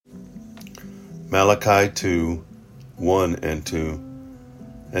Malachi 2, 1 and 2.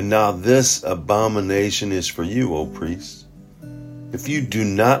 And now this abomination is for you, O priests. If you do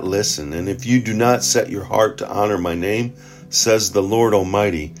not listen, and if you do not set your heart to honor my name, says the Lord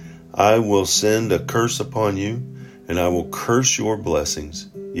Almighty, I will send a curse upon you, and I will curse your blessings.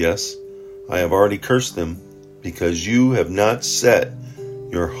 Yes, I have already cursed them, because you have not set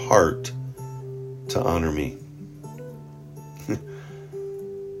your heart to honor me.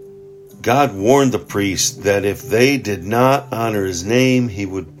 God warned the priests that if they did not honor his name, he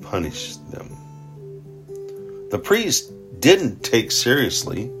would punish them. The priests didn't take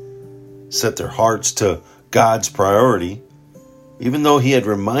seriously, set their hearts to God's priority, even though he had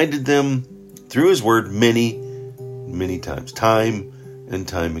reminded them through his word many, many times, time and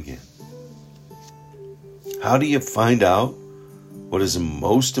time again. How do you find out what is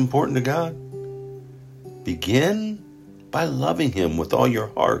most important to God? Begin by loving him with all your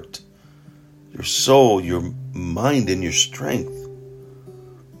heart, your soul, your mind, and your strength.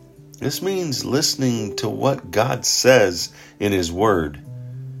 This means listening to what God says in his word,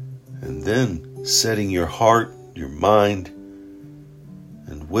 and then setting your heart, your mind,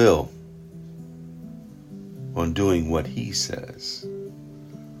 and will on doing what he says.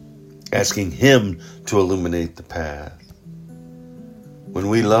 Asking him to illuminate the path. When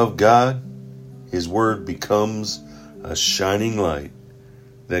we love God, his word becomes a shining light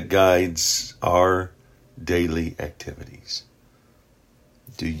that guides our daily activities.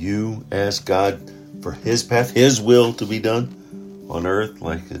 Do you ask God for his path, his will to be done on earth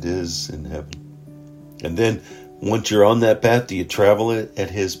like it is in heaven? And then once you're on that path, do you travel it at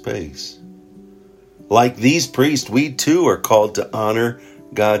his pace? Like these priests, we too are called to honor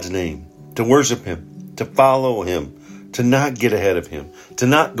God's name, to worship him, to follow him, to not get ahead of him, to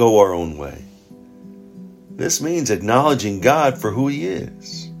not go our own way. This means acknowledging God for who he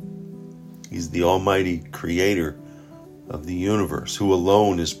is. He's the almighty creator of the universe, who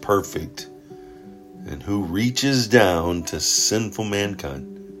alone is perfect and who reaches down to sinful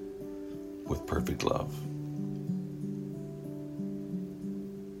mankind with perfect love.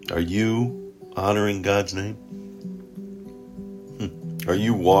 Are you honoring God's name? Are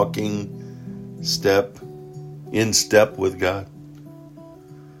you walking in step with God?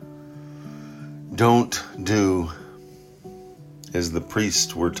 Don't do as the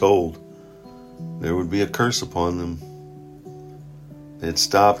priests were told. There would be a curse upon them. They had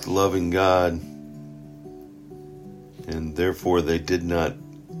stopped loving God, and therefore they did not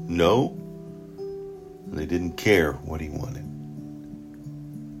know, and they didn't care what he wanted.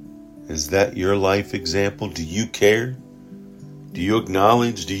 Is that your life example? Do you care? Do you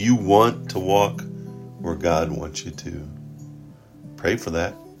acknowledge? Do you want to walk where God wants you to? Pray for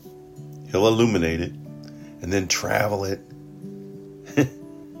that. He'll illuminate it, and then travel it.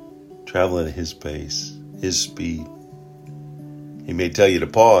 Travel at his pace, his speed. He may tell you to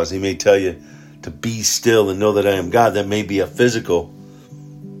pause. He may tell you to be still and know that I am God. That may be a physical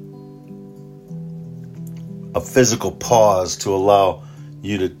pause to allow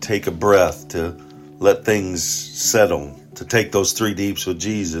you to take a breath, to let things settle, to take those 3 deeps with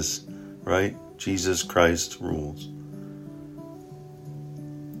Jesus, right? Jesus Christ rules.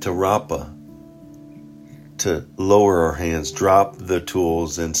 To rapa, to lower our hands, drop the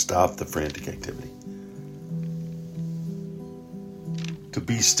tools, and stop the frantic activity. To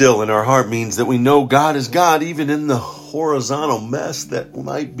be still in our heart means that we know God is God, even in the horizontal mess that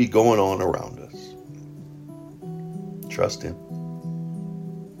might be going on around us. Trust him.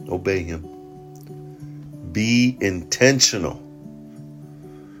 Obey him. Be intentional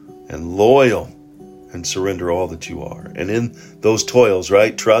and loyal and surrender all that you are. And in those toils,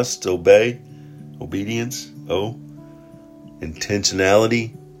 right? Trust, obey, obedience, O.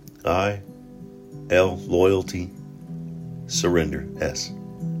 Intentionality, I. L. Loyalty, surrender, S.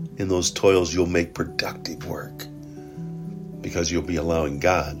 In those toils, you'll make productive work because you'll be allowing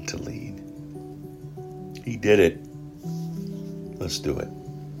God to lead. He did it. Let's do it.